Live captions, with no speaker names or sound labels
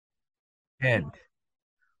And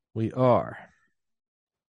we are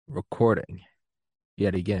recording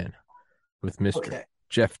yet again with Mr. Okay.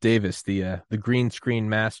 Jeff Davis, the green screen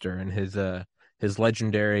master, and his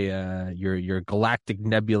legendary your Galactic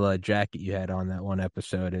Nebula jacket you had on that one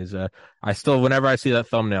episode is I still, whenever I see that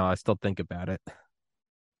thumbnail, I still think about it.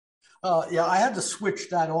 Yeah, I had to switch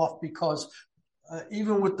that off because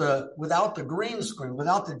even without the green screen,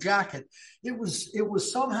 without the jacket, it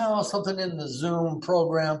was somehow something in the Zoom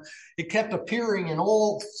program. It kept appearing in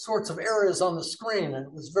all sorts of areas on the screen, and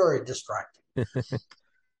it was very distracting.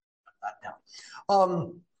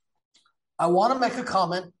 Um, I want to make a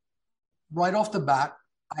comment right off the bat.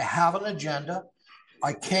 I have an agenda.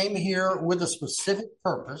 I came here with a specific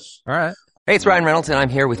purpose. All right. Hey, it's Ryan Reynolds, and I'm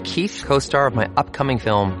here with Keith, co-star of my upcoming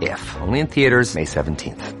film, If, only in theaters May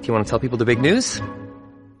 17th. Do you want to tell people the big news?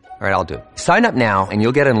 All right, I'll do it. Sign up now and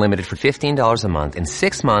you'll get unlimited for $15 a month and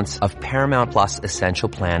 6 months of Paramount Plus Essential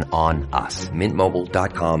Plan on us.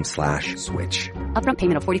 MintMobile.com/switch. Upfront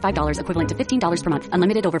payment of $45 equivalent to $15 per month.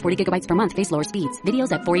 Unlimited over 40 gigabytes per month. Face lower speeds.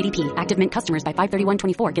 Videos at 480p. Active Mint customers by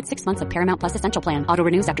 531.24 get 6 months of Paramount Plus Essential Plan. Auto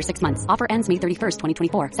renews after 6 months. Offer ends May 31st,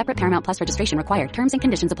 2024. Separate Paramount Plus registration required. Terms and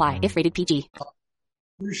conditions apply if rated PG.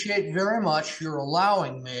 Appreciate very much your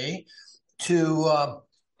allowing me to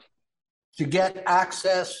get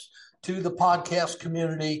access to the podcast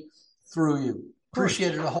community through you.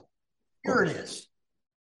 Appreciate it a whole. Here it is.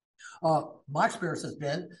 My experience has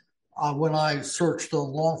been when I search the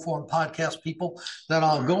long form podcast people that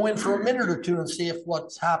I'll go in for a minute or two and see if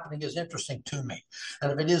what's happening is interesting to me.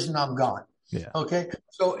 And if it isn't, I'm gone. Yeah. Okay.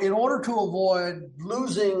 So in order to avoid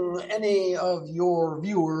losing any of your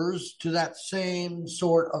viewers to that same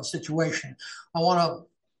sort of situation, I want to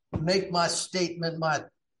make my statement, my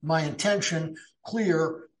intention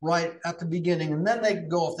clear right at the beginning, and then they can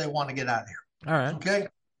go if they want to get out of here. All right. Okay.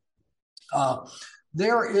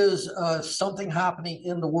 There is something happening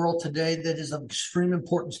in the world today that is of extreme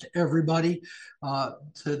importance to everybody,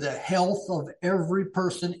 to the health of every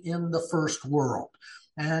person in the first world,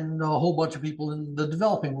 and a whole bunch of people in the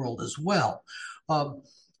developing world as well.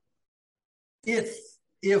 If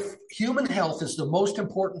human health is the most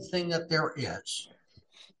important thing that there is,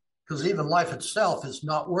 because even life itself is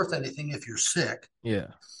not worth anything if you're sick. Yeah.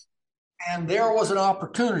 And there was an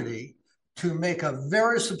opportunity to make a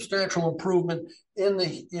very substantial improvement in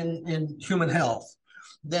human health,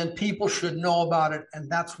 then people should know about it,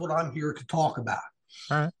 and that's what I'm here to talk about.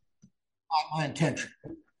 All right. My intention.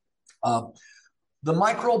 The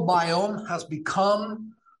microbiome has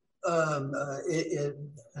become it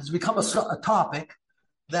has become a topic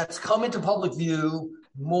that's come into public view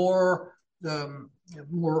more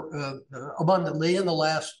abundantly in the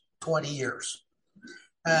last 20 years.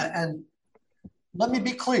 And let me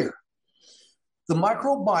be clear. The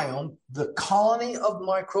microbiome, the colony of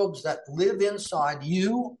microbes that live inside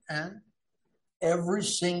you and every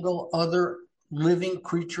single other living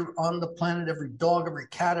creature on the planet, every dog, every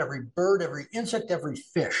cat, every bird, every insect, every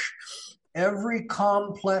fish, every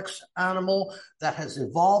complex animal that has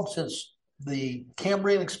evolved since the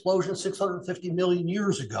Cambrian explosion 650 million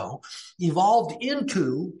years ago, evolved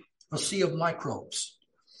into a sea of microbes.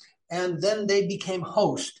 And then they became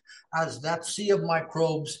host as that sea of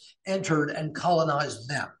microbes entered and colonized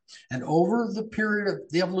them. And over the period of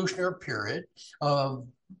the evolutionary period of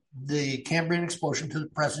the Cambrian explosion to the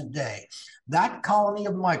present day, that colony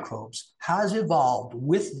of microbes has evolved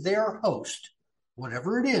with their host,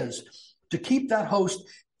 whatever it is, to keep that host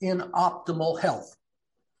in optimal health.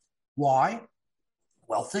 Why?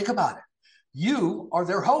 Well, think about it. You are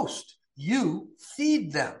their host. You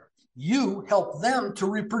feed them. You help them to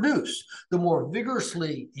reproduce. The more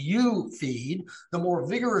vigorously you feed, the more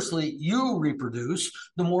vigorously you reproduce,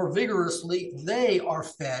 the more vigorously they are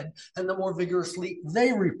fed, and the more vigorously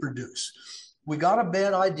they reproduce. We got a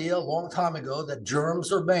bad idea a long time ago that germs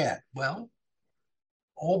are bad. Well,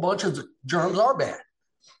 a whole bunch of germs are bad.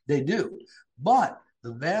 They do. But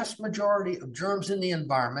the vast majority of germs in the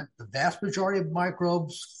environment, the vast majority of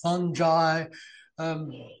microbes, fungi,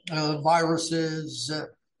 viruses,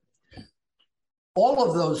 all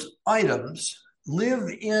of those items live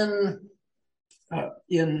in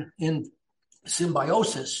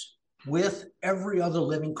symbiosis with every other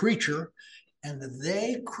living creature, and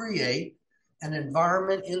they create an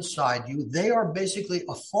environment inside you. They are basically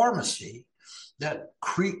a pharmacy that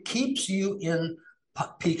keeps you in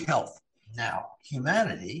peak health. Now,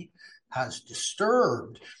 humanity has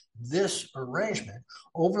disturbed this arrangement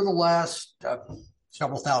over the last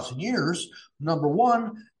several thousand years. Number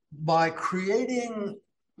one, by creating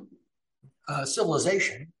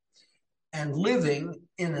civilization and living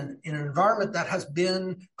in an environment that has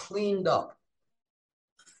been cleaned up.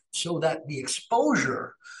 so that the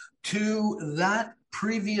exposure to that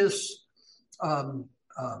previous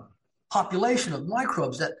population of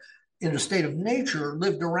microbes that in a state of nature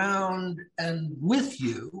lived around and with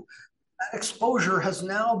you, that exposure has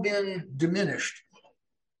now been diminished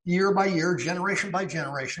year by year, generation by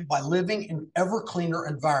generation, by living in ever cleaner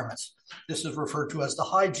environments. This is referred to as the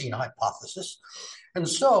hygiene hypothesis. And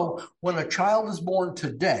so when a child is born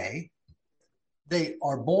today, they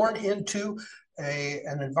are born into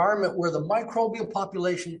an environment where the microbial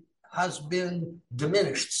population has been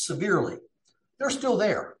diminished severely. They're still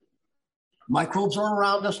there. Microbes are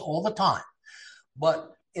around us all the time.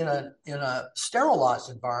 But in a sterilized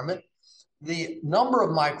environment, the number of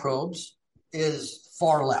microbes is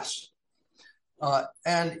far less.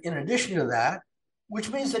 And in addition to that, which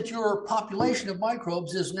means that your population of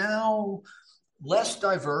microbes is now less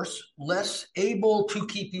diverse, less able to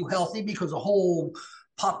keep you healthy, because a whole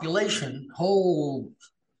population, whole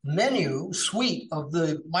menu, suite of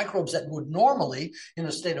the microbes that would normally, in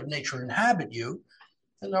a state of nature, inhabit you,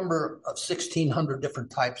 the number of 1,600 different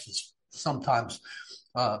types is sometimes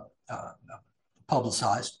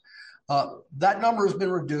publicized. That number has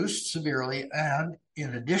been reduced severely. And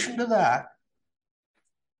in addition to that,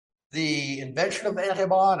 the invention of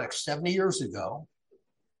antibiotics 70 years ago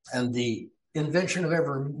and the invention of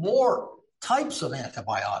ever more types of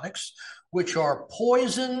antibiotics, which are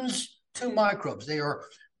poisons to microbes. They are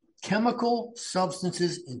chemical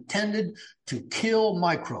substances intended to kill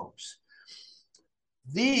microbes.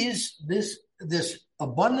 This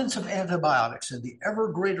abundance of antibiotics and the ever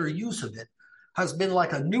greater use of it has been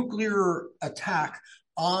like a nuclear attack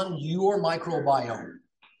on your microbiome.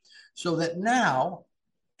 So that now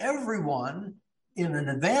everyone in an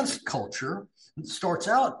advanced culture starts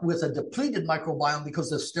out with a depleted microbiome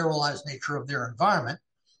because of the sterilized nature of their environment.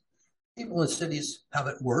 People in cities have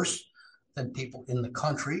it worse than people in the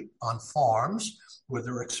country on farms where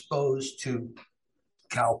they're exposed to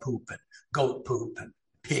cow poop and goat poop and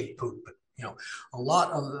pig poop, and, a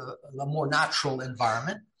lot of the more natural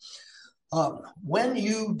environment. When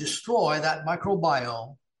you destroy that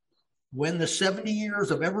microbiome, when the 70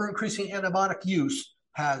 years of ever-increasing antibiotic use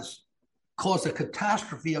has caused a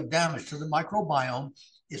catastrophe of damage to the microbiome,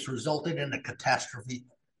 it's resulted in a catastrophe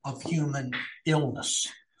of human illness.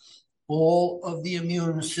 All of the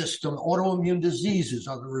immune system, autoimmune diseases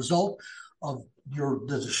are the result of the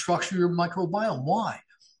destruction of your microbiome. Why?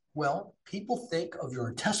 Well, people think of your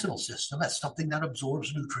intestinal system as something that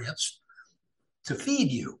absorbs nutrients to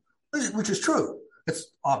feed you, which is true.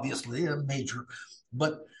 It's obviously a major,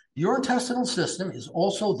 but your intestinal system is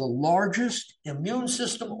also the largest immune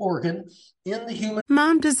system organ in the human.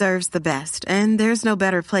 Mom deserves the best, and there's no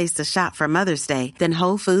better place to shop for Mother's Day than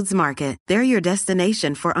Whole Foods Market. They're your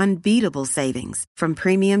destination for unbeatable savings, from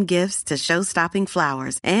premium gifts to show-stopping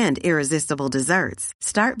flowers and irresistible desserts.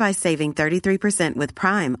 Start by saving 33% with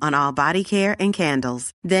Prime on all body care and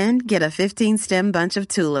candles. Then get a 15-stem bunch of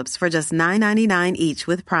tulips for just $9.99 each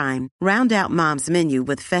with Prime. Round out Mom's menu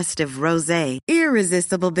with festive rosé,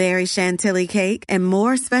 irresistible berry chantilly cake, and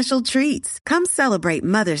more special treats. Come celebrate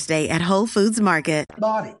Mother's Day at Whole Foods Market.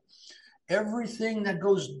 Body. Everything that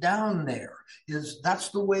goes down there that's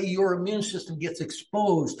the way your immune system gets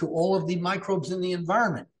exposed to all of the microbes in the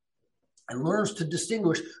environment and learns to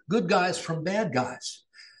distinguish good guys from bad guys,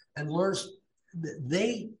 and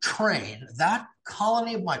that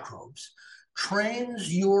colony of microbes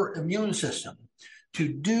trains your immune system to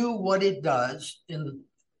do what it does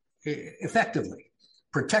effectively.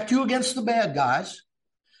 Protect you against the bad guys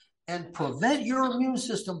and prevent your immune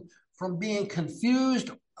system from being confused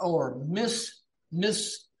or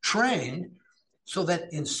mistrained, so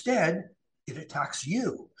that instead it attacks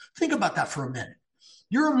you. Think about that for a minute.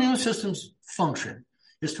 Your immune system's function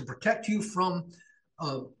is to protect you from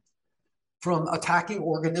attacking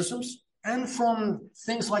organisms and from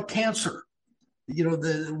things like cancer.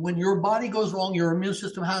 When your body goes wrong, your immune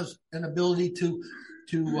system has an ability to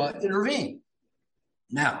intervene.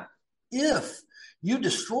 Now, if you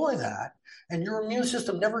destroy that and your immune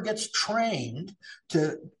system never gets trained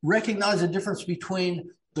to recognize the difference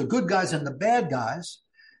between the good guys and the bad guys,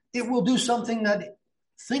 it will do something that,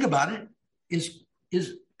 think about it, is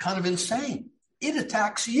kind of insane. It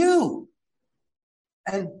attacks you.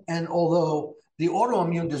 And although the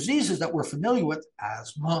autoimmune diseases that we're familiar with,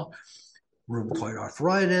 asthma, rheumatoid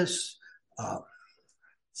arthritis,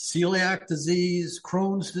 celiac disease,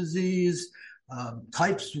 Crohn's disease,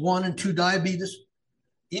 types 1 and 2 diabetes,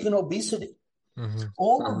 even obesity. Mm-hmm.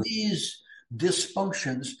 All of these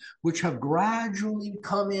dysfunctions, which have gradually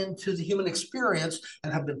come into the human experience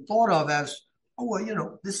and have been thought of as, oh,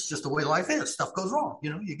 well, this is just the way life is. Stuff goes wrong.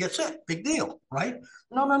 You get sick. Big deal, right?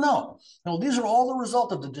 No, no, no. No, these are all the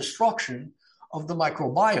result of the destruction of the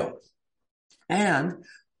microbiome. And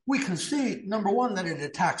we can see, number one, that it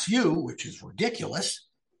attacks you, which is ridiculous.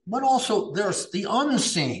 But also there's the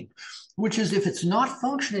unseen, which is if it's not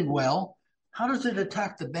functioning well, how does it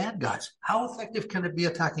attack the bad guys? How effective can it be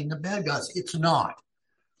attacking the bad guys? It's not.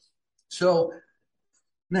 So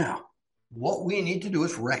now, what we need to do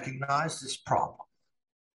is recognize this problem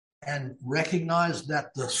and recognize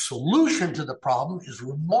that the solution to the problem is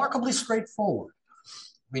remarkably straightforward.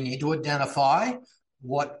 We need to identify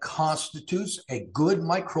what constitutes a good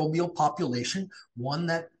microbial population, one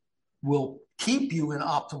that will keep you in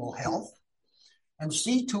optimal health, and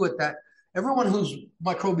see to it that everyone whose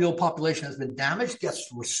microbial population has been damaged gets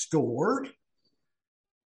restored.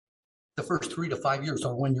 The first 3 to 5 years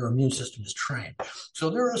are when your immune system is trained. So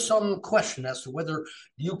there is some question as to whether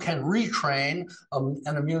you can retrain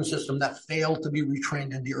an immune system that failed to be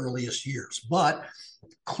retrained in the earliest years. But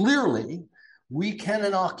clearly, we can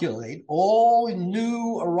inoculate all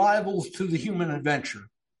new arrivals to the human adventure,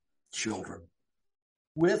 children,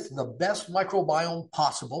 with the best microbiome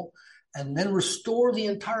possible, and then restore the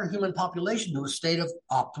entire human population to a state of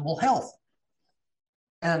optimal health.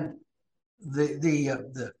 And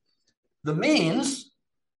the means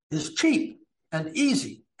is cheap and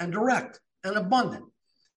easy and direct and abundant.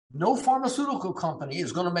 No pharmaceutical company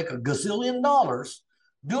is going to make $1 gazillion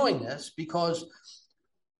doing this, because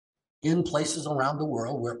in places around the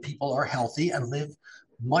world where people are healthy and live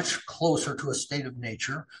much closer to a state of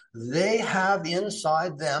nature, they have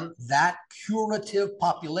inside them that curative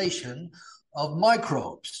population of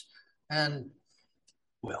microbes. And,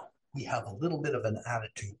 well, we have a little bit of an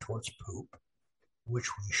attitude towards poop, which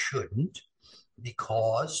we shouldn't,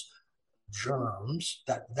 because germs,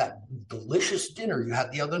 that delicious dinner you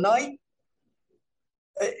had the other night,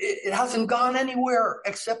 it hasn't gone anywhere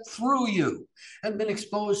except through you and been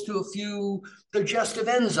exposed to a few digestive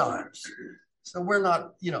enzymes. So we're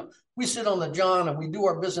not, we sit on the john and we do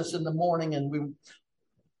our business in the morning and we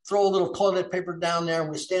throw a little toilet paper down there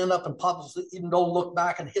and we stand up and pop, even don't look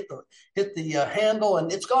back and hit the handle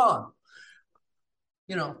and it's gone.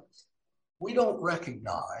 We don't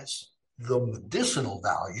recognize the medicinal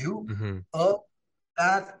value of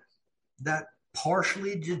that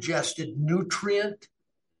partially digested nutrient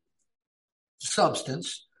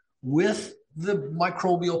substance with the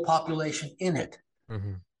microbial population in it.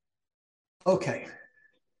 Mm-hmm. Okay.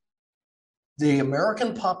 The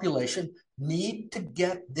American population need to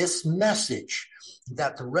get this message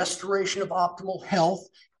that the restoration of optimal health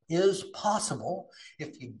is possible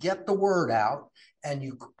if you get the word out and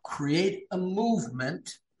you create a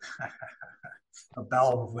movement, a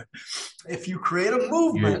bowel movement. If you create a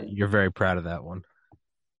movement, you're very proud of that one.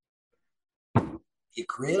 You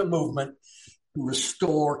create a movement to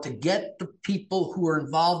restore, to get the people who are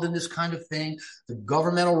involved in this kind of thing, the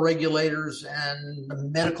governmental regulators and the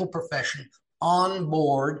medical profession on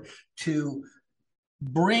board to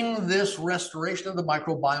bring this restoration of the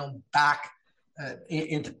microbiome back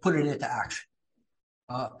put it into action.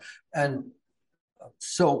 And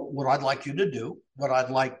so what I'd like you to do, what I'd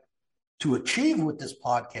like to achieve with this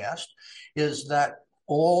podcast is that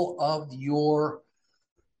all of your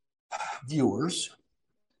viewers,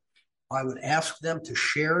 I would ask them to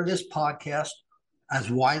share this podcast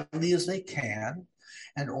as widely as they can.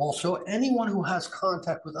 And also anyone who has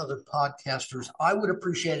contact with other podcasters, I would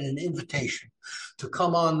appreciate an invitation to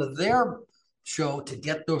come on their show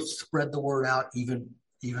to spread the word out even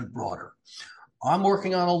broader. I'm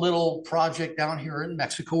working on a little project down here in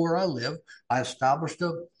Mexico where I live. I established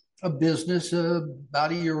a business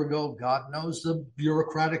about a year ago. God knows the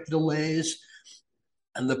bureaucratic delays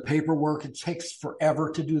and the paperwork. It takes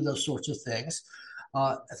forever to do those sorts of things.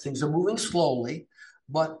 Things are moving slowly,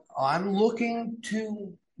 but I'm looking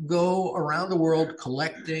to go around the world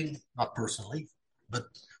collecting, not personally, but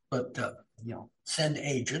send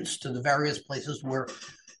agents to the various places where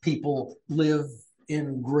people live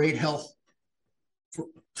in great health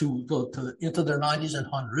into their 90s and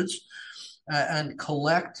 100s and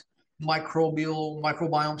collect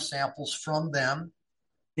microbiome samples from them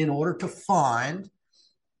in order to find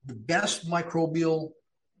the best microbial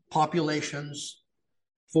populations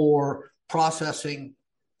for processing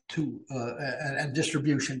and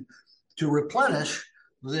distribution to replenish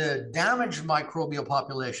the damaged microbial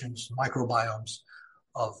populations, microbiomes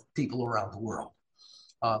of people around the world.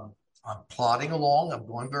 I'm plodding along.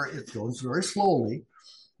 It goes very slowly,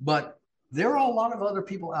 but there are a lot of other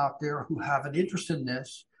people out there who have an interest in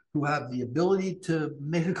this, who have the ability to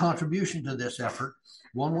make a contribution to this effort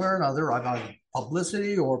one way or another. I've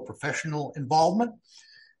publicity or professional involvement.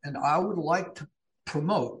 And I would like to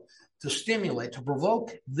promote, to stimulate, to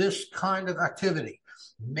provoke this kind of activity,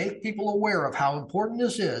 make people aware of how important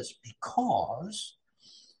this is, because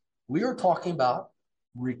we are talking about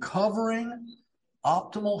recovering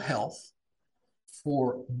optimal health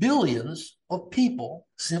for billions of people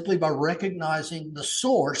simply by recognizing the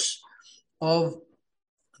source of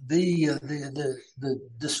the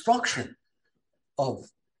destruction of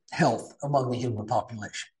health among the human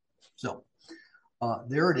population. So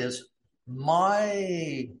there it is.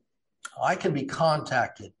 I can be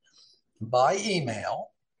contacted by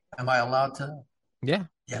email. Am I allowed to? Yeah.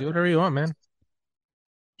 Do whatever you want, man.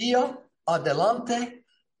 Via adelante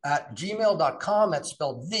at gmail.com. That's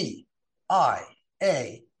spelled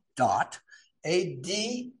VIA dot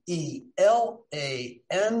ADELANTE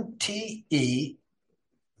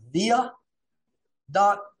via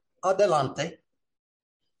dot adelante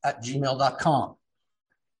at gmail.com.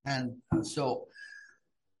 And so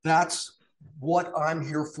that's what I'm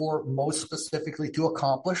here for, most specifically to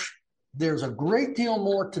accomplish. There's a great deal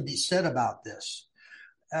more to be said about this.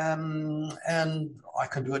 And I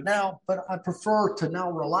could do it now, but I prefer to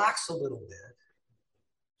now relax a little bit.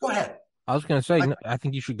 Go ahead. I was going to say, I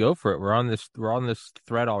think you should go for it. We're on this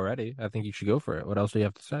thread already. I think you should go for it. What else do you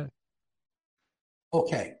have to say?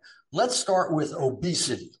 Okay, let's start with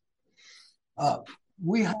obesity.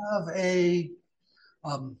 We have an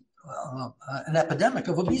epidemic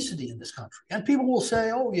of obesity in this country, and people will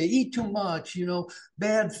say, "Oh, you eat too much,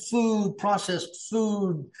 bad food, processed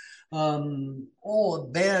food, bad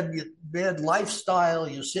lifestyle.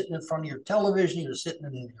 You're sitting in front of your television, you're sitting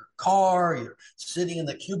in your car, you're sitting in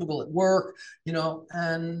the cubicle at work,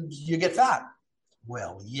 and you get fat."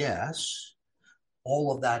 Well, yes,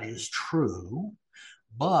 all of that is true,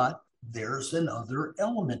 but there's another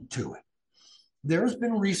element to it. There's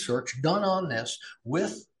been research done on this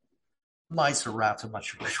with mice or rats. I'm not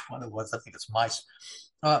sure which one it was. I think it's mice,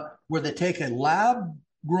 where they take a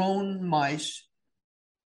lab-grown mice,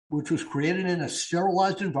 which was created in a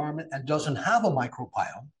sterilized environment and doesn't have a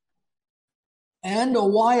microbiome, and a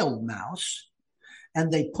wild mouse,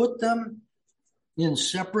 and they put them in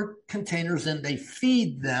separate containers and they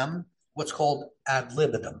feed them what's called ad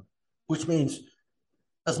libitum, which means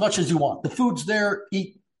as much as you want. The food's there,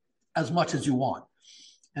 eat as much as you want.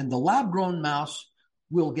 And the lab-grown mouse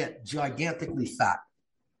will get gigantically fat.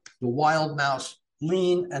 The wild mouse,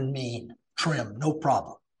 lean and mean, trim, no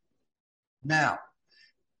problem. Now,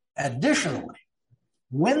 additionally,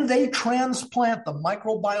 when they transplant the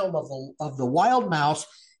microbiome of the wild mouse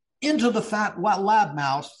into the fat lab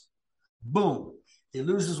mouse, boom, he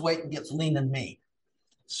loses weight and gets lean and mean.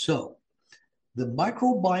 So the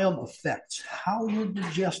microbiome affects how your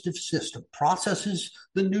digestive system processes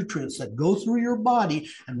the nutrients that go through your body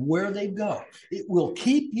and where they go. It will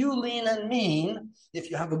keep you lean and mean if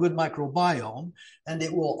you have a good microbiome, and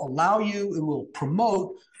it will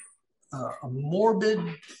promote a morbid,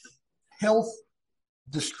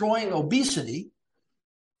 health-destroying obesity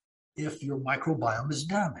if your microbiome is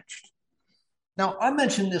damaged. Now, I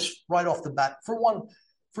mentioned this right off the bat for one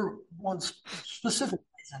specific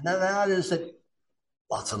reason, and that is that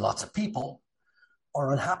lots and lots of people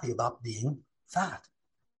are unhappy about being fat.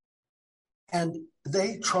 And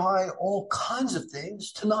they try all kinds of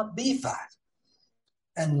things to not be fat.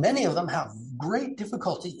 And many of them have great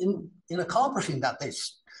difficulty in accomplishing that.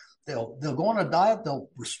 They'll go on a diet, they'll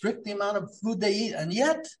restrict the amount of food they eat, and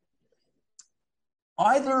yet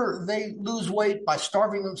either they lose weight by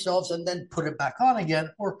starving themselves and then put it back on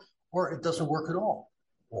again, or it doesn't work at all.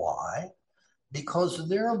 Why? Because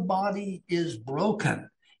their body is broken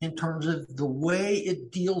in terms of the way it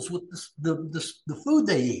deals with the food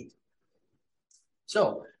they eat.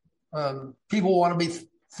 So people want to be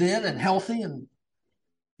thin and healthy, and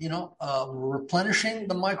replenishing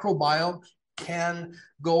the microbiome can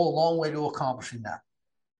go a long way to accomplishing that.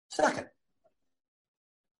 Second,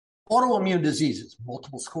 autoimmune diseases,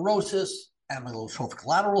 multiple sclerosis, amyotrophic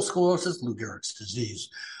lateral sclerosis, Lou Gehrig's disease,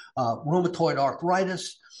 rheumatoid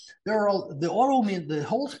arthritis. The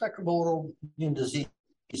whole spectrum of autoimmune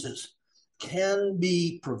diseases can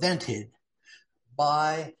be prevented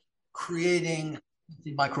by creating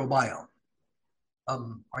the microbiome.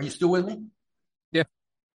 Are you still with me? Yeah.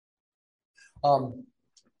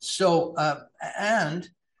 And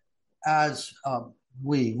as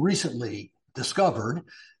we recently discovered,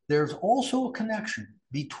 there's also a connection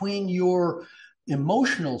between your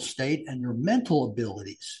emotional state and your mental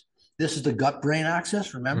abilities. This is the gut-brain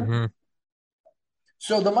axis, remember? Mm-hmm.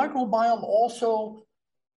 So the microbiome also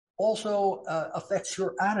affects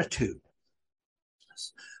your attitude.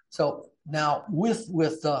 So Now, with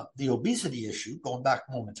the obesity issue, going back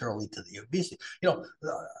momentarily to the obesity,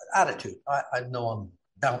 attitude. I know I'm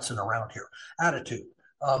bouncing around here. Attitude,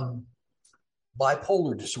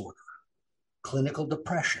 bipolar disorder, clinical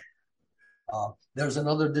depression. There's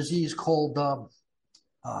another disease called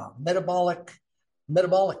metabolic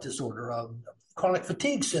disorder, chronic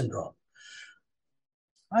fatigue syndrome.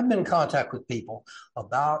 I've been in contact with people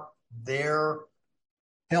about their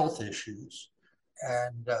health issues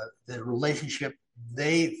and the relationship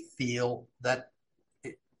they feel that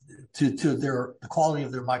to the quality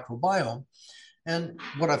of their microbiome. And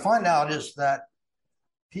what I find out is that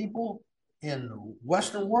people in the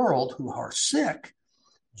Western world who are sick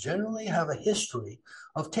generally have a history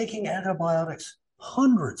of taking antibiotics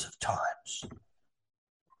hundreds of times.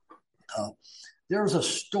 There's a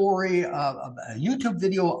story, a YouTube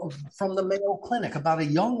video from the Mayo Clinic about a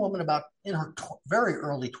young woman about in her very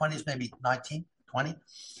early 20s, maybe 19, 20,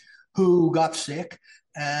 who got sick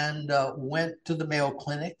and went to the Mayo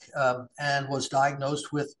Clinic and was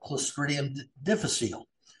diagnosed with Clostridium difficile,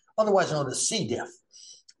 otherwise known as C. diff.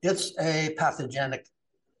 It's a pathogenic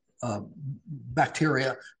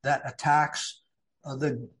bacteria that attacks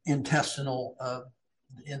the intestinal,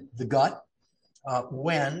 in the gut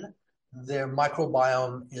when their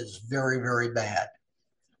microbiome is very, very bad,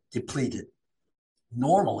 depleted.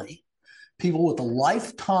 Normally, people with a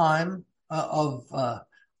lifetime of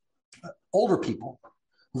older people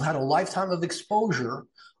who had a lifetime of exposure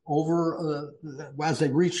over as they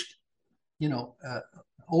reached,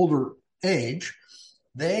 older age,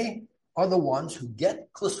 they are the ones who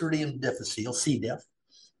get Clostridium difficile, C. diff,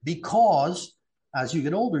 because as you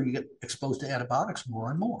get older, you get exposed to antibiotics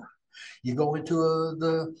more and more. You go into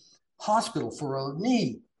the hospital for a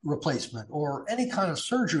knee replacement or any kind of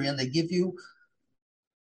surgery, and they give you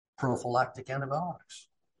prophylactic antibiotics.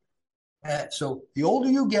 So the older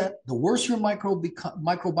you get, the worse your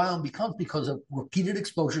microbiome becomes because of repeated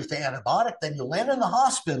exposures to antibiotic. Then you land in the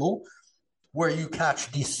hospital where you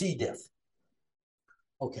catch C. diff.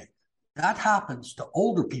 Okay, that happens to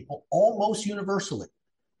older people almost universally.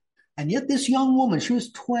 And yet this young woman, she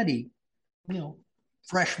was 20,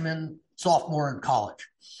 freshman, sophomore in college.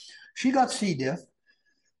 She got C. diff.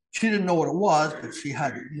 She didn't know what it was, but she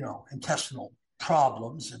had, intestinal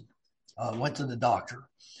problems and went to the doctor.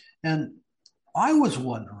 And I was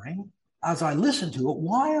wondering, as I listened to it,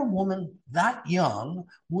 why a woman that young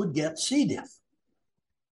would get C. diff.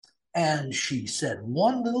 And she said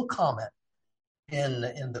one little comment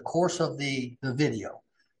in the course of the video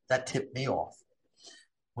that tipped me off.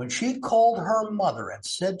 When she called her mother and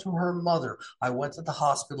said to her mother, I went to the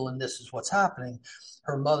hospital and this is what's happening,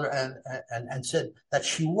 her mother and said that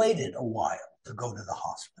she waited a while to go to the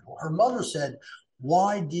hospital. Her mother said,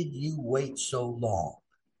 why did you wait so long?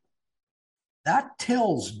 That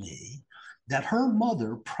tells me that her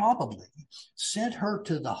mother probably sent her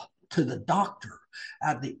to the doctor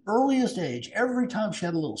at the earliest age every time she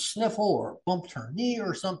had a little sniffle or bumped her knee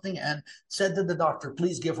or something, and said to the doctor,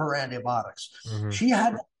 please give her antibiotics. Mm-hmm. She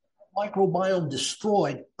had microbiome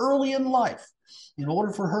destroyed early in life in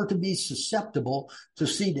order for her to be susceptible to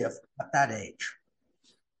C. diff at that age.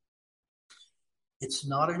 It's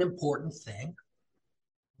not an important thing,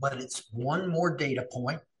 but it's one more data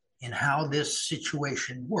point in how this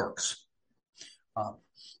situation works.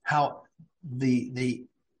 How the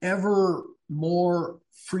ever more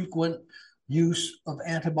frequent use of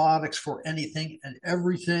antibiotics for anything and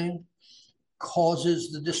everything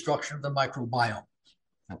causes the destruction of the microbiome.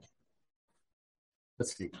 Okay.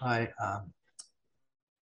 Let's see.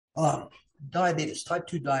 Diabetes, type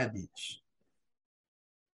 2 diabetes.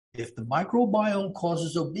 If the microbiome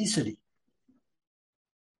causes obesity,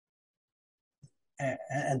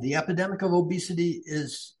 and the epidemic of obesity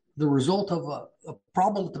is the result of a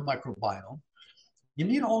problem with the microbiome, you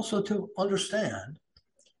need also to understand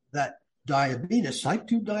that diabetes, type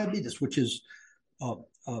 2 diabetes, which is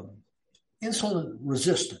insulin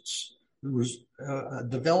resistance,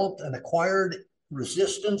 developed and acquired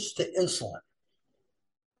resistance to insulin.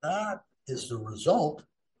 That is the result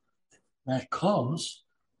that comes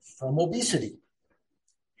from obesity.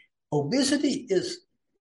 Obesity is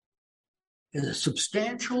a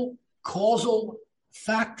substantial causal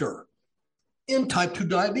factor in type 2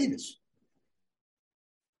 diabetes.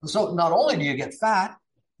 So not only do you get fat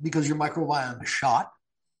because your microbiome is shot,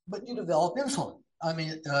 but you develop insulin.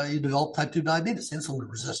 You develop type 2 diabetes, insulin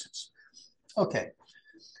resistance. Okay.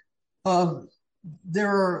 There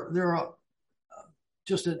are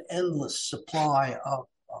just an endless supply of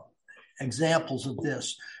examples of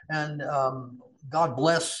this. And God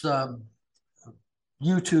bless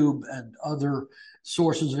YouTube and other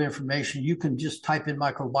sources of information. You can just type in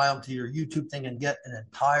microbiome to your YouTube thing and get an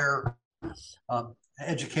entire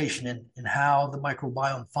education in how the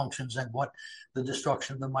microbiome functions and what the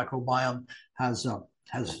destruction of the microbiome has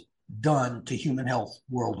done to human health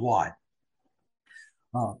worldwide.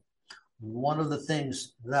 One of the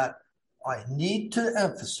things that I need to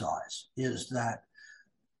emphasize is that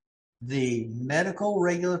the medical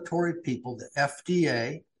regulatory people, the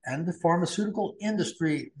FDA, and the pharmaceutical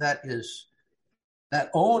industry that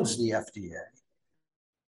owns the FDA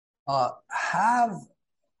have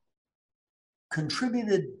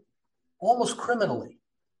contributed almost criminally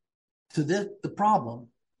to the problem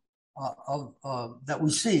that we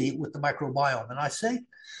see with the microbiome. And I say,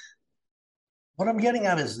 what I'm getting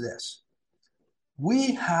at is this.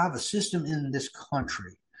 We have a system in this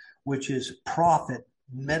country which is profit,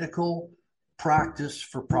 medical practice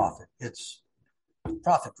for profit. It's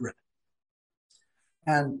profit driven.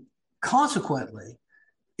 And consequently,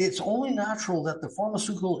 it's only natural that the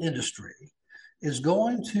pharmaceutical industry is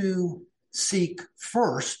going to seek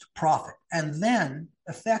first profit and then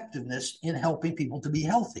effectiveness in helping people to be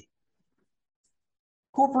healthy.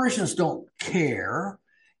 Corporations don't care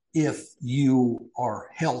if you are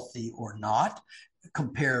healthy or not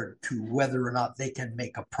compared to whether or not they can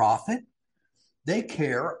make a profit. They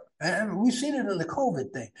care, and we've seen it in the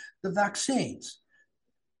COVID thing, the vaccines.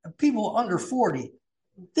 People under 40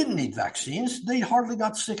 didn't need vaccines. They hardly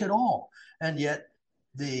got sick at all. And yet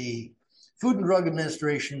the Food and Drug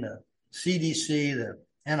Administration, the CDC, the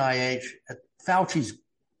NIH, Fauci's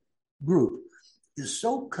group is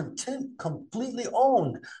so completely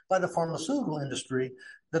owned by the pharmaceutical industry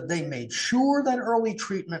that they made sure that early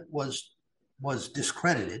treatment was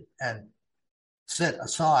discredited and set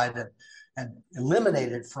aside and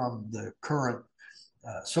eliminated from the current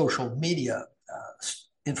social media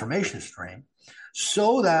information stream,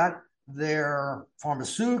 so that their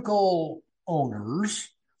pharmaceutical owners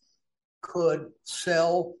could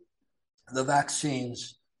sell the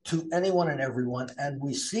vaccines to anyone and everyone. And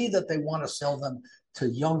we see that they want to sell them to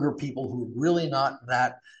younger people who are really not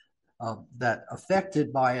that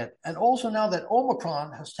affected by it. And also now that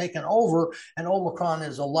Omicron has taken over, and Omicron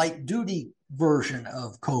is a light duty version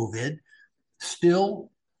of COVID,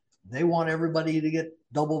 still they want everybody to get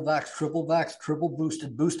double vax, triple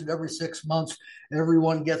boosted every 6 months.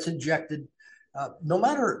 Everyone gets injected, no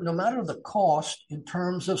matter the cost in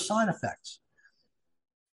terms of side effects.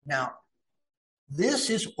 Now, this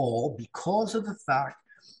is all because of the fact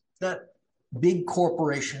that big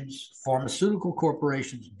corporations, pharmaceutical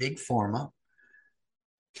corporations, big pharma,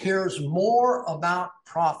 cares more about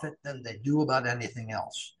profit than they do about anything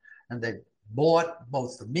else. And they bought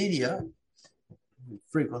both the media, we've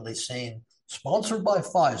frequently seen sponsored by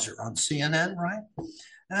Pfizer on CNN, right?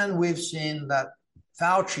 And we've seen that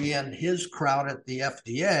Fauci and his crowd at the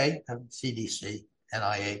FDA and CDC,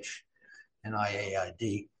 NIH,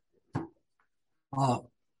 NIAID,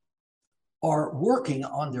 are working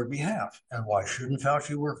on their behalf. And why shouldn't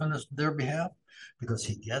Fauci work on their behalf? Because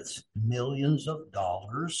he gets millions of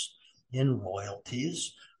dollars in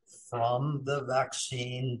royalties from the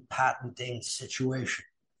vaccine patenting situation.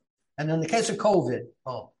 And in the case of COVID,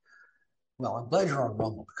 well, I'm glad you're on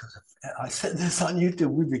Rumble, because if I said this on YouTube,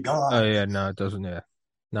 we'd be gone. Oh, yeah, no, it doesn't. Yeah.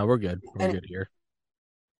 No, we're good. We're good here.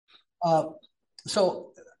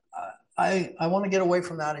 So I want to get away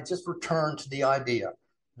from that and just return to the idea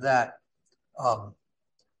that the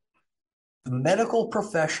medical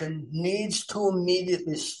profession needs to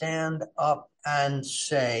immediately stand up and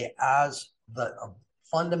say, as the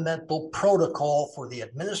fundamental protocol for the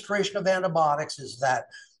administration of antibiotics is that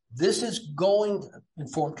this is going to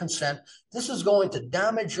inform consent. This is going to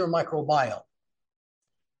damage your microbiome.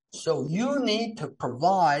 So you need to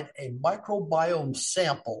provide a microbiome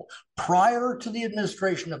sample prior to the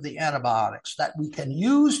administration of the antibiotics that we can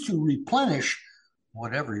use to replenish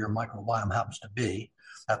whatever your microbiome happens to be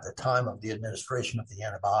at the time of the administration of the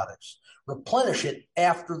antibiotics. Replenish it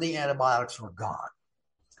after the antibiotics are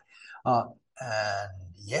gone. And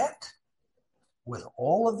yet, with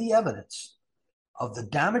all of the evidence of the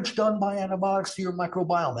damage done by antibiotics to your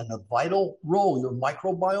microbiome and the vital role your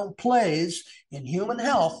microbiome plays in human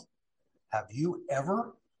health, have you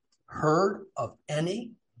ever heard of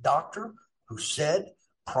any doctor who said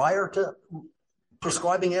prior to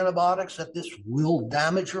prescribing antibiotics that this will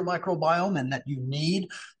damage your microbiome and that you need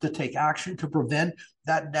to take action to prevent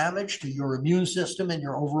that damage to your immune system and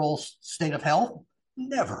your overall state of health?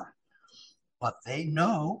 Never. But they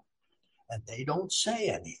know, and they don't say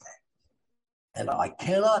anything. And I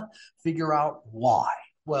cannot figure out why.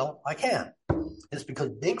 Well, I can. It's because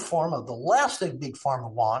Big Pharma, the last thing Big Pharma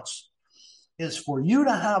wants is for you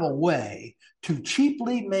to have a way to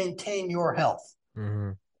cheaply maintain your health.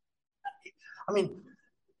 Mm-hmm. I mean,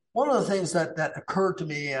 one of the things that occurred to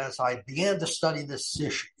me as I began to study this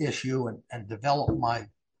issue and develop my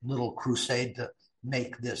little crusade to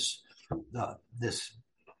make this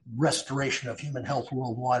restoration of human health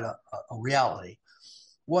worldwide a reality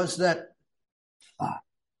was that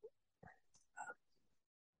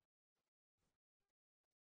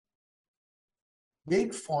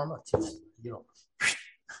big pharma,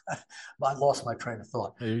 I lost my train of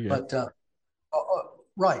thought. But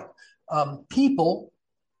right, people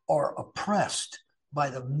are oppressed by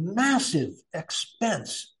the massive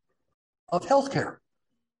expense of healthcare.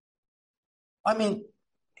 I mean,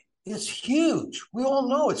 it's huge. We all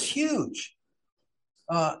know it's huge.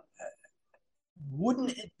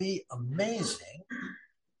 Wouldn't it be amazing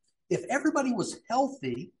if everybody was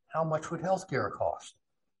healthy? How much would healthcare cost?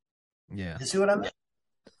 Yeah. You see what I mean?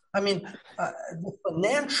 I mean, the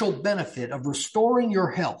financial benefit of restoring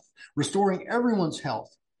your health, restoring everyone's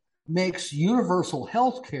health, makes universal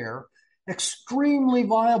health care extremely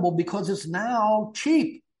viable because it's now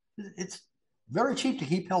cheap. It's very cheap to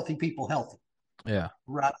keep healthy people healthy. Yeah.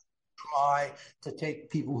 Rather than try to take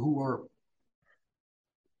people who are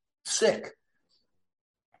sick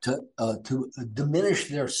to diminish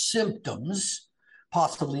their symptoms,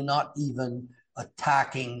 possibly not even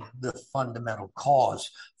attacking the fundamental cause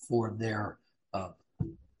for their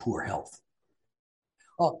poor health.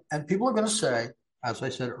 Oh, and people are going to say, as I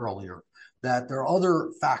said earlier, that there are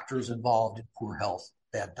other factors involved in poor health,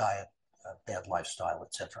 bad diet, bad lifestyle,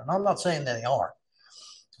 etc. And I'm not saying that they aren't,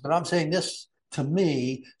 but I'm saying this, to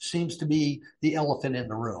me, seems to be the elephant in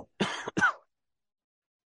the room.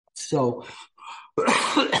 So,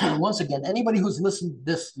 once again, anybody who's listened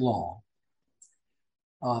this long,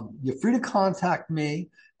 you're free to contact me,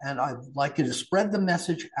 and I'd like you to spread the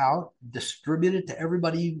message out, distribute it to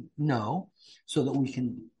everybody you know, so that we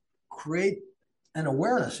can create an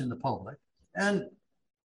awareness in the public. And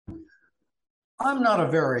I'm not a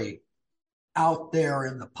very out there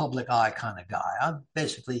in the public eye kind of guy. I'm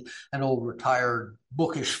basically an old retired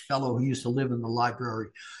bookish fellow who used to live in the library.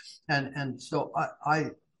 And so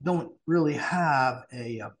I don't really have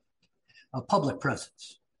a public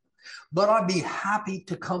presence. But I'd be happy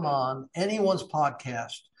to come on anyone's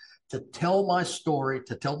podcast to tell my story,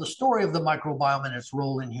 to tell the story of the microbiome and its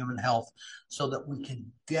role in human health, so that we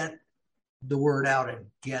can get the word out and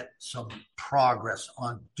get some progress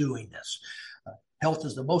on doing this. Health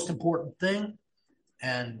is the most important thing,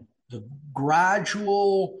 and the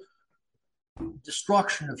gradual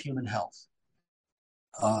destruction of human health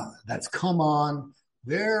that's come on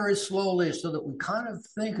very slowly, so that we kind of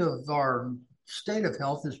think of our state of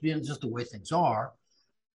health as being just the way things are.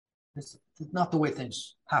 It's not the way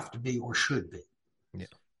things have to be or should be. Yeah.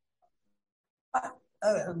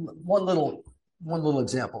 One little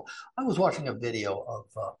example. I was watching a video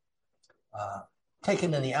of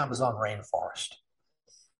taken in the Amazon rainforest,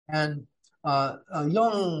 and a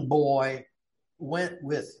young boy went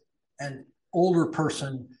with an older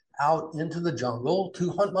person out into the jungle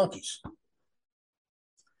to hunt monkeys.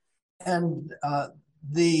 And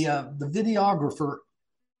the videographer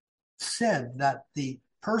said that the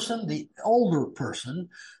older person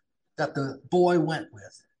that the boy went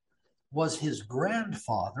with, was his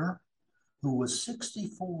grandfather, who was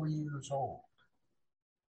 64 years old.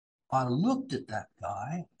 I looked at that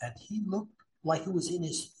guy, and he looked like he was in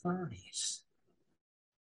his 30s.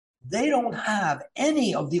 They don't have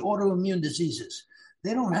any of the autoimmune diseases.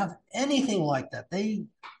 They don't have anything like that. They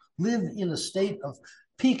live in a state of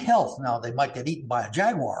peak health. Now, they might get eaten by a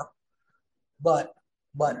jaguar, but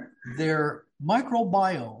their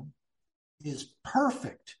microbiome is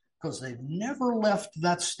perfect because they've never left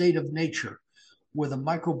that state of nature where the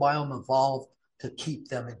microbiome evolved to keep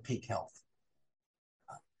them in peak health.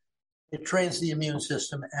 It trains the immune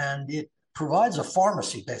system, and it provides a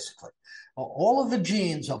pharmacy, basically. All of the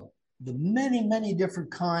genes of the many, many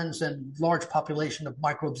different kinds and large population of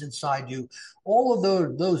microbes inside you, all of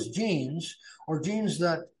those genes are genes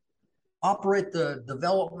that operate the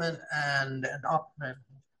development and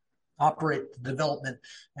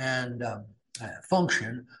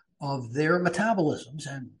function of their metabolisms,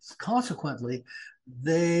 and consequently,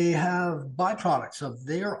 they have byproducts of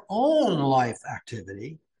their own life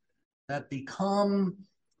activity that become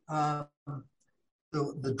the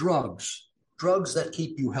drugs that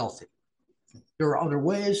keep you healthy. There are other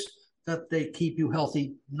ways that they keep you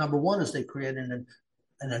healthy. Number one is they create an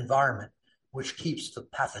environment which keeps the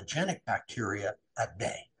pathogenic bacteria at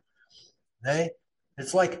bay.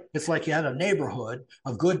 It's like you had a neighborhood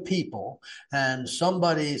of good people, and some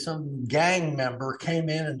gang member came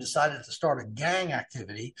in and decided to start a gang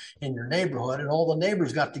activity in your neighborhood, and all the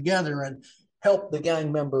neighbors got together and helped the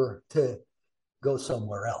gang member to go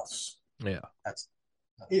somewhere else. Yeah.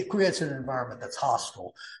 It creates an environment that's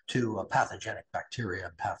hostile to pathogenic bacteria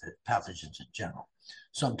and pathogens in general.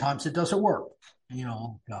 Sometimes it doesn't work.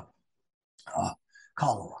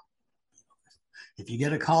 Cholera. If you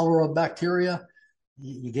get a cholera bacteria,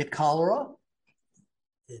 you get cholera.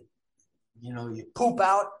 You poop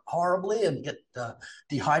out horribly and get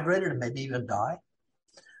dehydrated and maybe even die.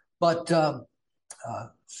 But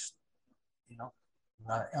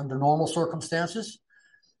under normal circumstances,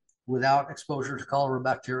 without exposure to cholera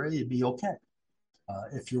bacteria, you'd be okay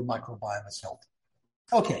if your microbiome is healthy.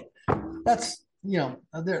 Okay, that's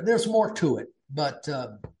there's more to it, but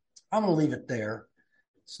I'm going to leave it there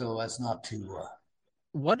so as not to.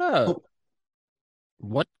 What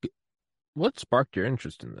sparked your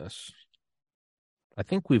interest in this? I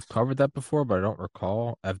think we've covered that before, but I don't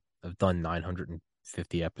recall. I've done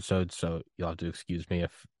 950 episodes, so you'll have to excuse me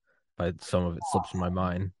if some of it slips in my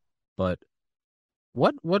mind. But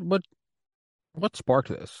what sparked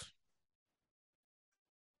this?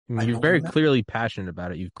 I mean, you're very clearly passionate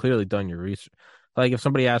about it. You've clearly done your research. Like if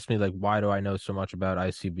somebody asked me, like, why do I know so much about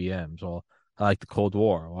ICBMs? Well, I like the Cold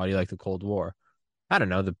War. Why do you like the Cold War? I don't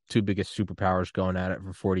know. The two biggest superpowers going at it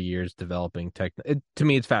for 40 years, developing tech. To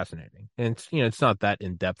me, it's fascinating, and it's not that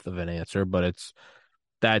in depth of an answer, but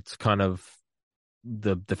that's kind of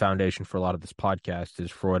the foundation for a lot of this podcast.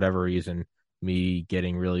 Is for whatever reason me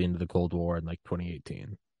getting really into the Cold War in like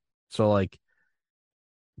 2018. So like.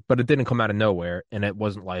 But it didn't come out of nowhere, and it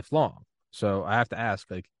wasn't lifelong. So I have to ask,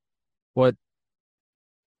 like, what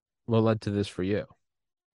led to this for you?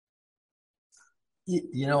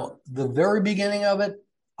 The very beginning of it,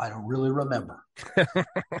 I don't really remember. I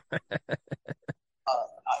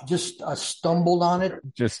stumbled on it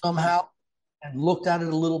somehow and looked at it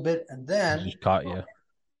a little bit, and then just caught you.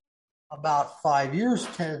 About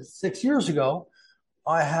 6 years ago,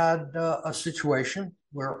 I had a situation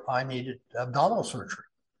where I needed abdominal surgery.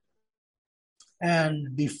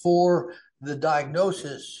 And before the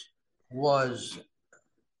diagnosis was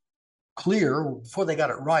clear, before they got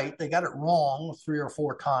it right, they got it wrong 3 or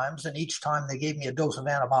 4 times. And each time they gave me a dose of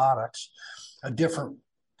antibiotics, a different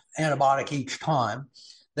antibiotic each time.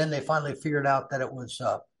 Then they finally figured out that it was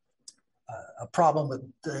a problem with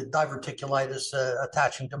diverticulitis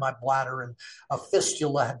attaching to my bladder, and a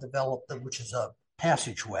fistula had developed, which is a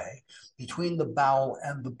passageway between the bowel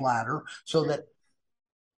and the bladder, so that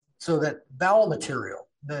bowel material,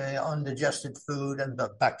 the undigested food and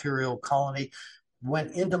the bacterial colony,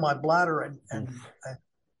 went into my bladder and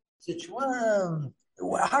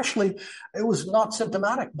actually, it was not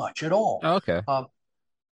symptomatic much at all. Oh, okay.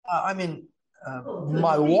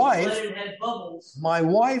 My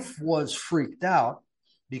wife was freaked out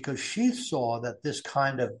because she saw that this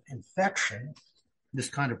kind of infection,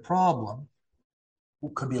 this kind of problem,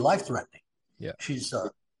 could be life-threatening. Yeah. She's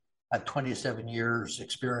had 27 years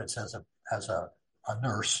experience as a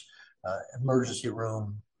nurse, emergency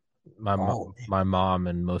room. My mom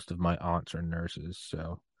and most of my aunts are nurses,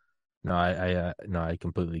 so no, I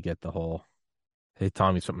completely get the whole. Hey,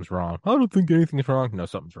 Tommy, something's wrong. I don't think anything's wrong. No,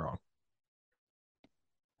 something's wrong.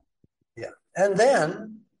 Yeah, and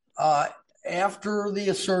then after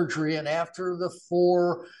the surgery and after the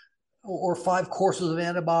 4 or 5 courses of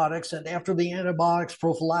antibiotics, and after the antibiotics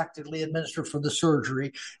prophylactically administered for the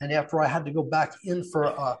surgery, and after I had to go back in for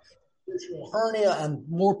a hernia and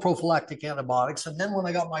more prophylactic antibiotics, and then when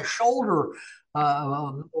I got my shoulder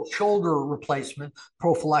replacement,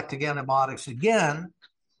 prophylactic antibiotics again,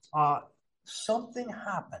 something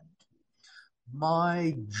happened.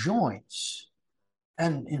 My joints,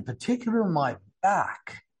 and in particular my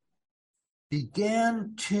back,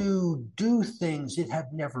 began to do things it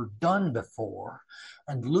had never done before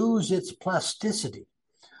and lose its plasticity.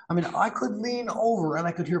 I mean, I could lean over and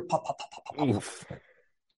I could hear pop, pop, pop, pop, pop. Oof.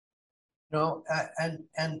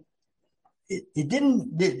 And it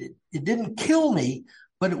didn't kill me,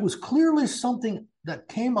 but it was clearly something that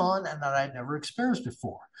came on and that I'd never experienced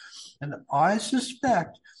before. And I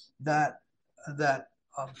suspect that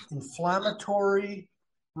inflammatory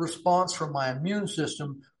response from my immune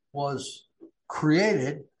system was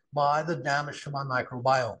created by the damage to my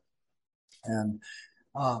microbiome. And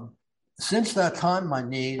since that time, my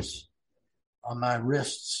knees, my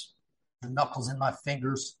wrists, the knuckles in my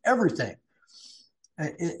fingers, everything,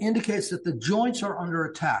 it indicates that the joints are under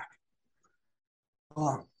attack.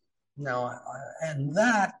 And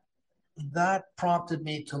that that prompted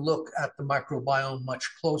me to look at the microbiome much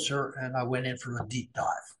closer, and I went in for a deep dive.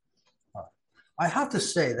 I have to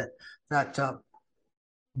say that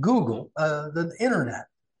Google, the internet,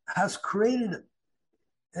 has created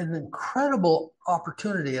an incredible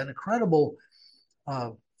opportunity, an incredible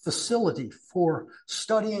facility for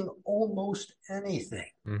studying almost anything.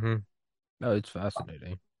 Mm-hmm. Oh, it's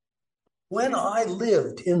fascinating. When I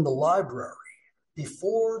lived in the library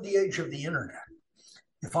before the age of the internet,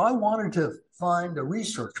 if I wanted to find a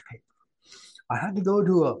research paper, I had to go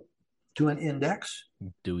to an index.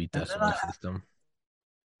 Dewey Decimal System.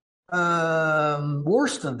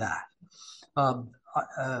 Worse than that.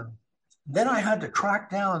 Then I had to track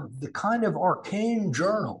down the kind of arcane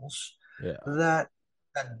journals that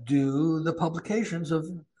do the publications of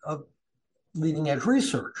leading edge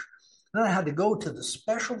research. Then I had to go to the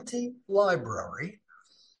specialty library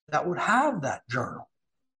that would have that journal.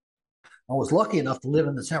 I was lucky enough to live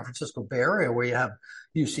in the San Francisco Bay Area, where you have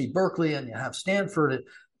UC Berkeley and you have Stanford,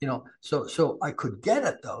 so I could get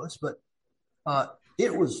at those, but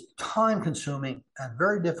it was time consuming and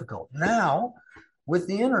very difficult. Now, with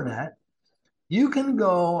the internet, you can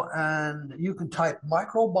go and you can type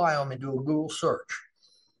microbiome into a Google search,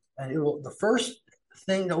 and the first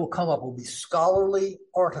thing that will come up will be scholarly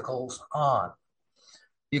articles on.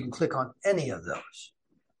 You can click on any of those.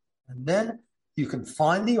 And then you can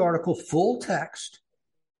find the article full text,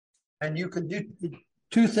 and you can do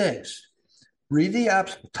two things. Read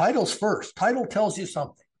the titles first. Title tells you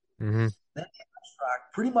something. Mm-hmm. Then the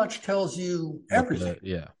abstract pretty much tells you everything.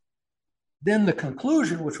 Yeah. Then the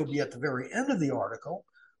conclusion, which will be at the very end of the article,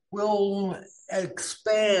 will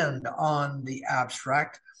expand on the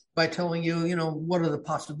abstract by telling you, what are the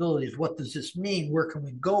possibilities? What does this mean? Where can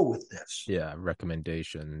we go with this? Yeah,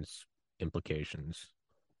 recommendations, implications.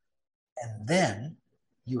 And then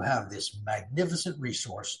you have this magnificent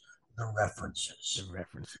resource, the references. The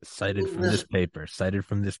references. Cited from this paper, cited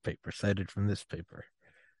from this paper, cited from this paper.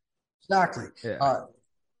 Exactly. Yeah.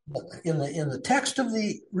 In the text of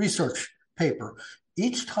the research paper,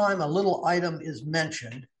 each time a little item is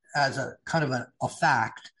mentioned as a kind of a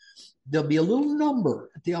fact, there'll be a little number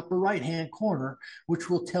at the upper right-hand corner, which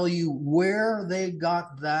will tell you where they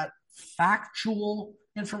got that factual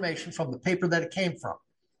information from, the paper that it came from.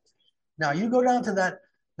 Now you go down to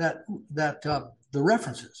the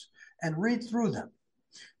references and read through them.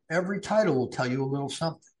 Every title will tell you a little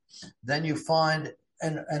something. Then you find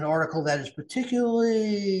an article that is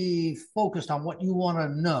particularly focused on what you want to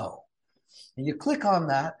know. And you click on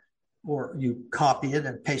that, or you copy it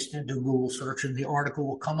and paste it into Google search, and the article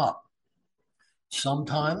will come up.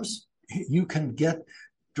 Sometimes you can get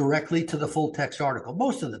directly to the full text article,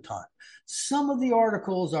 most of the time. Some of the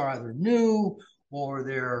articles are either new or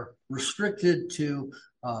they're restricted to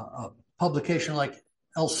a publication like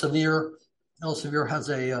Elsevier. Elsevier has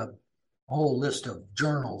a whole list of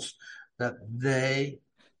journals that they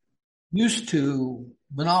used to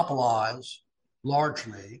monopolize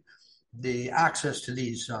largely the access to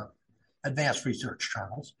these advanced research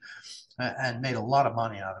journals and made a lot of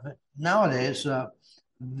money out of it. Nowadays,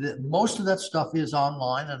 most of that stuff is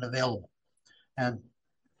online and available. And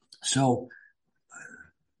so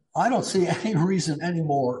I don't see any reason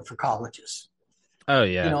anymore for colleges. Oh,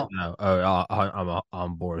 yeah. No. I'm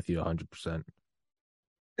on board with you 100%.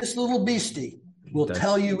 This little beastie will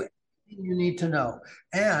tell you everything you need to know.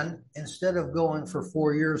 And instead of going for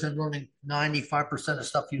 4 years and learning 95% of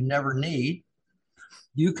stuff you never need,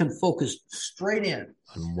 you can focus straight in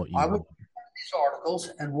on what you I want. would read these articles,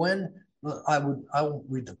 and when I won't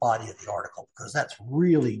read the body of the article because that's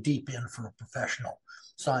really deep in for a professional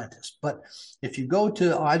scientist. But if you go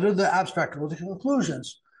to either the abstract or the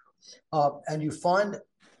conclusions, and you find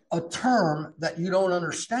a term that you don't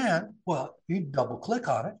understand, well, you double click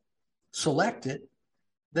on it, select it,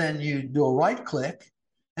 then you do a right click,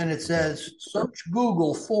 and it says search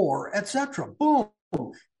Google for, etc. Boom,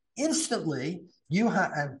 instantly.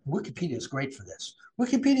 And Wikipedia is great for this.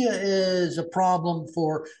 Wikipedia is a problem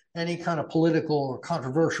for any kind of political or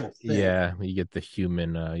controversial thing. Yeah, you get that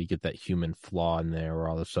human flaw in there, where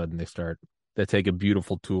all of a sudden they take a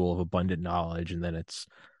beautiful tool of abundant knowledge, and then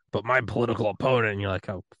but my political opponent, and you're like,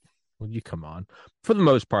 oh, well, you come on. For the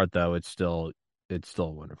most part, though, it's still a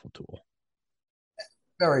wonderful tool.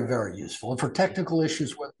 Very, very useful. And for technical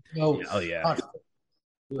issues where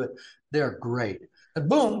they're great. And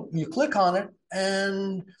boom, you click on it,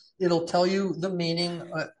 and it'll tell you the meaning.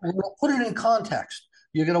 We'll put it in context.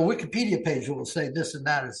 You get a Wikipedia page that will say this and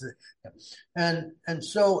that is it. And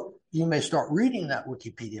so you may start reading that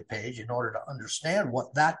Wikipedia page in order to understand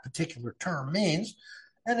what that particular term means.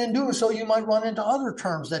 And in doing so, you might run into other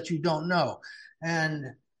terms that you don't know. And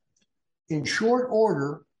in short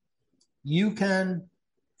order, you can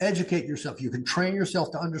educate yourself. You can train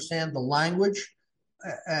yourself to understand the language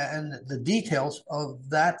and the details of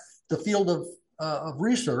the field of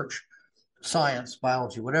research, science,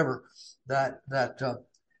 biology, whatever that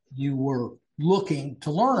you were looking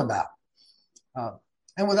to learn about.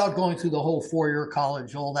 And without going through the whole 4-year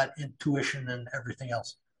college, all that intuition and everything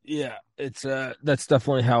else. Yeah, it's that's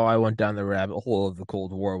definitely how I went down the rabbit hole of the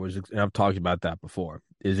Cold War and I've talked about that before,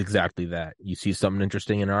 is exactly that. You see something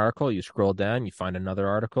interesting in an article, you scroll down, you find another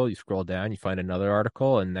article, you scroll down, you find another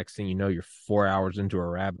article, and next thing you know, you're 4 hours into a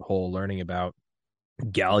rabbit hole learning about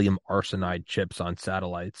gallium arsenide chips on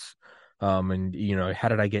satellites. And how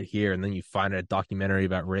did I get here? And then you find a documentary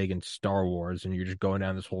about Reagan's Star Wars, and you're just going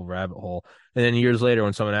down this whole rabbit hole. And then years later,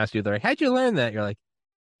 when someone asks you, they're like, "How'd you learn that?" You're like,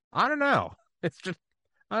 "I don't know. It's just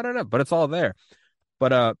I don't know, but it's all there."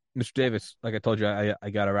 But Mr. Davis, like I told you, I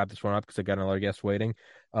gotta wrap this one up because I got another guest waiting.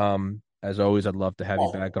 As always, I'd love to have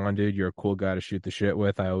you back on, dude. You're a cool guy to shoot the shit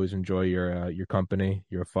with. I always enjoy your company.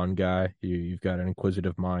 You're a fun guy. You've got an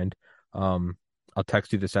inquisitive mind. I'll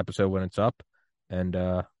text you this episode when it's up, and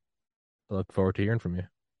I look forward to hearing from you.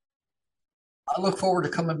 I look forward to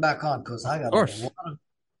coming back on because I got Of a lot course,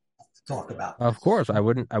 to talk about. of course. I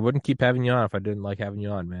wouldn't keep having you on if I didn't like having you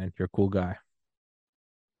on, man. You're a cool guy.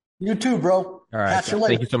 You too, bro. All right, Catch you thank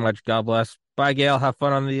later. you so much. God bless. Bye, Gail. Have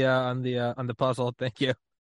fun on the puzzle. Thank you.